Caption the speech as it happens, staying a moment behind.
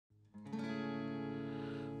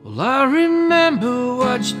Well, I remember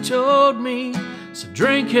what you told me, so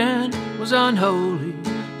drinking was unholy.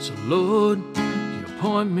 So Lord, you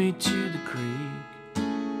point me to the creek.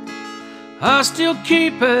 I still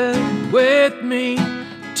keep it with me,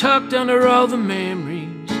 tucked under all the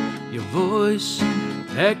memories, your voice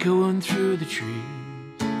echoing through the trees.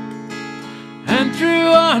 And through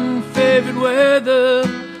unfavored weather,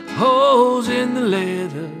 holes in the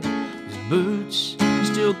leather, his boots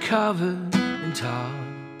still covered in tar.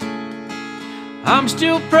 I'm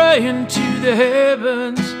still praying to the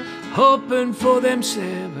heavens, hoping for them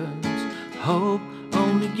sevens. Hope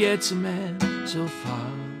only gets a man so far.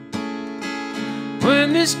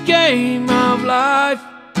 When this game of life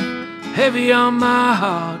heavy on my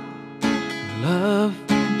heart, love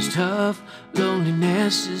is tough,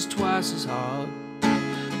 loneliness is twice as hard.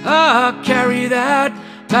 I carry that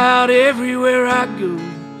about everywhere I go.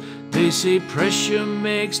 They say pressure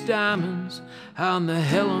makes diamonds, how in the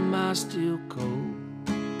hell am I still cold?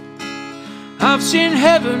 I've seen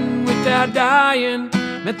heaven without dying,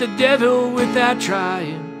 met the devil without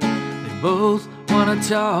trying. They both wanna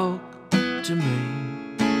talk to me.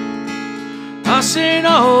 I've seen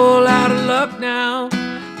all out of luck now,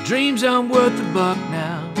 dreams aren't worth a buck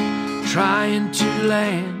now, trying to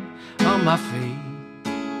land on my feet.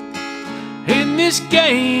 In this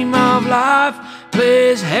game of life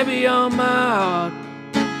plays heavy on my heart.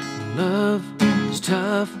 Love is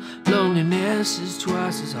tough, loneliness is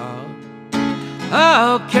twice as hard.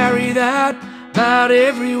 I'll carry that about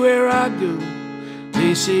everywhere I go.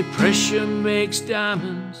 They say pressure makes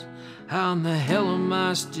diamonds, how in the hell am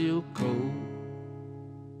I still cold?